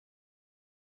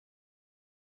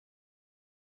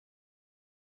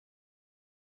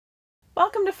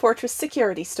Welcome to Fortress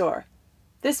Security Store.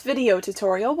 This video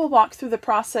tutorial will walk through the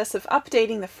process of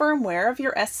updating the firmware of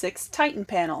your S6 Titan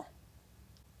panel.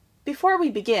 Before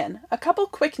we begin, a couple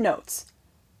quick notes.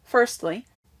 Firstly,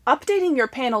 updating your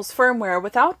panel's firmware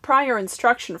without prior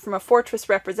instruction from a Fortress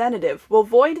representative will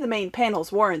void the main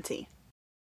panel's warranty.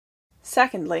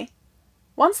 Secondly,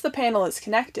 once the panel is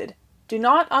connected, do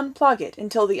not unplug it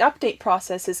until the update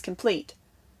process is complete.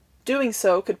 Doing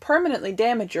so could permanently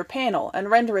damage your panel and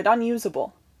render it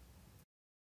unusable.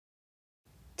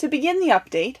 To begin the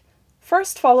update,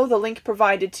 first follow the link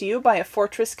provided to you by a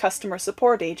Fortress customer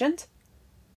support agent.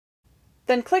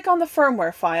 Then click on the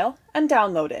firmware file and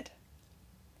download it.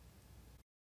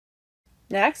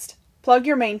 Next, plug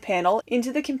your main panel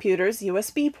into the computer's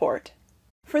USB port.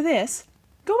 For this,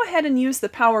 go ahead and use the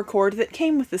power cord that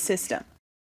came with the system.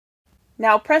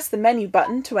 Now press the menu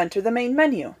button to enter the main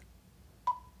menu.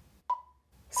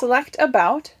 Select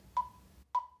About,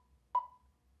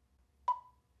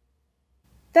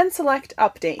 then select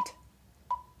Update.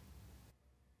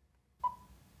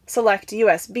 Select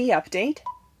USB Update,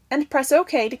 and press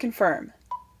OK to confirm.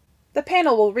 The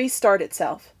panel will restart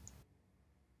itself.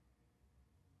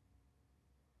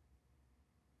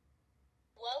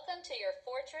 Welcome to your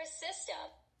Fortress system.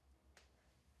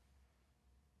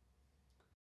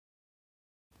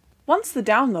 Once the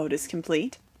download is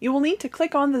complete, you will need to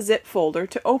click on the zip folder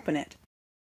to open it.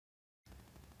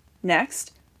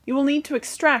 Next, you will need to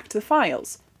extract the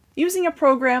files, using a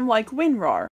program like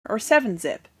WinRAR or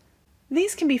 7-zip.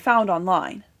 These can be found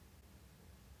online.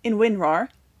 In WinRAR,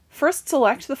 first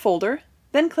select the folder,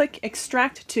 then click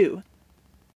Extract to.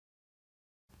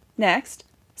 Next,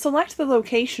 select the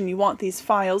location you want these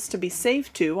files to be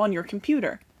saved to on your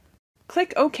computer.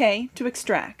 Click OK to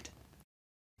extract.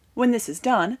 When this is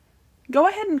done, go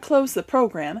ahead and close the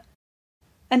program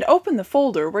and open the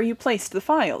folder where you placed the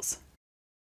files.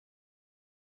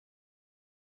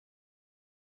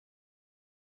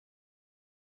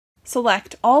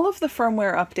 Select all of the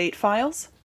firmware update files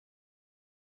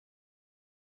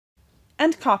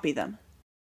and copy them.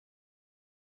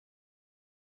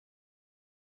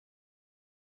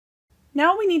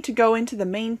 Now we need to go into the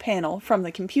main panel from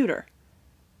the computer.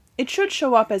 It should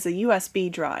show up as a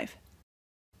USB drive.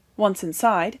 Once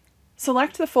inside,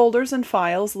 select the folders and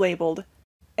files labeled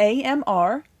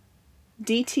AMR,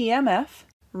 DTMF,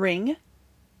 Ring,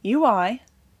 UI,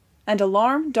 and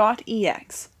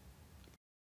Alarm.exe.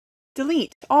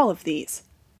 Delete all of these,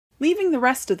 leaving the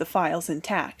rest of the files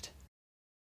intact.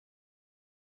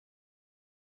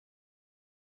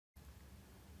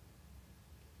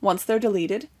 Once they're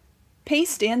deleted,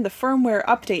 paste in the firmware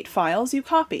update files you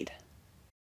copied.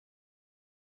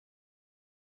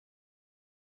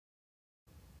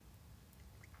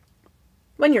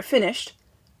 When you're finished,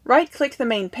 right-click the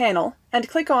main panel and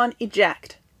click on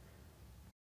Eject.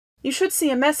 You should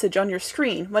see a message on your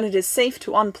screen when it is safe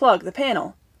to unplug the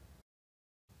panel.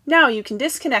 Now you can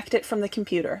disconnect it from the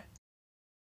computer.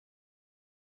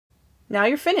 Now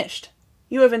you're finished.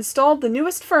 You have installed the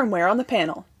newest firmware on the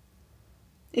panel.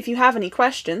 If you have any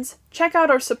questions, check out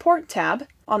our support tab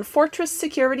on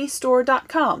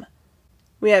fortresssecurity.store.com.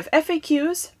 We have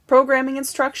FAQs, programming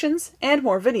instructions, and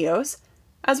more videos,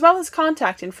 as well as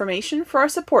contact information for our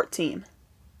support team.